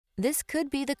This could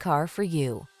be the car for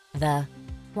you. The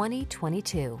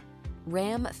 2022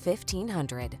 Ram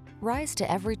 1500. Rise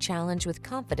to every challenge with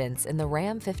confidence in the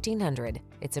Ram 1500.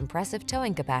 Its impressive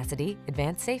towing capacity,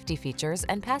 advanced safety features,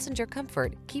 and passenger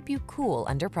comfort keep you cool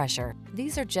under pressure.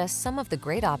 These are just some of the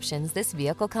great options this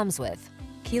vehicle comes with: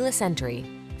 keyless entry,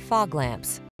 fog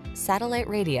lamps, satellite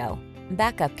radio,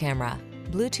 backup camera,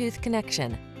 Bluetooth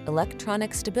connection,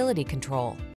 electronic stability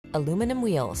control, aluminum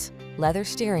wheels, leather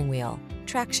steering wheel,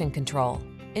 traction control,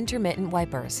 intermittent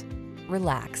wipers.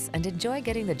 Relax and enjoy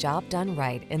getting the job done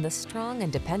right in the strong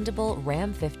and dependable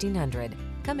Ram 1500.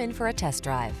 Come in for a test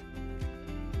drive.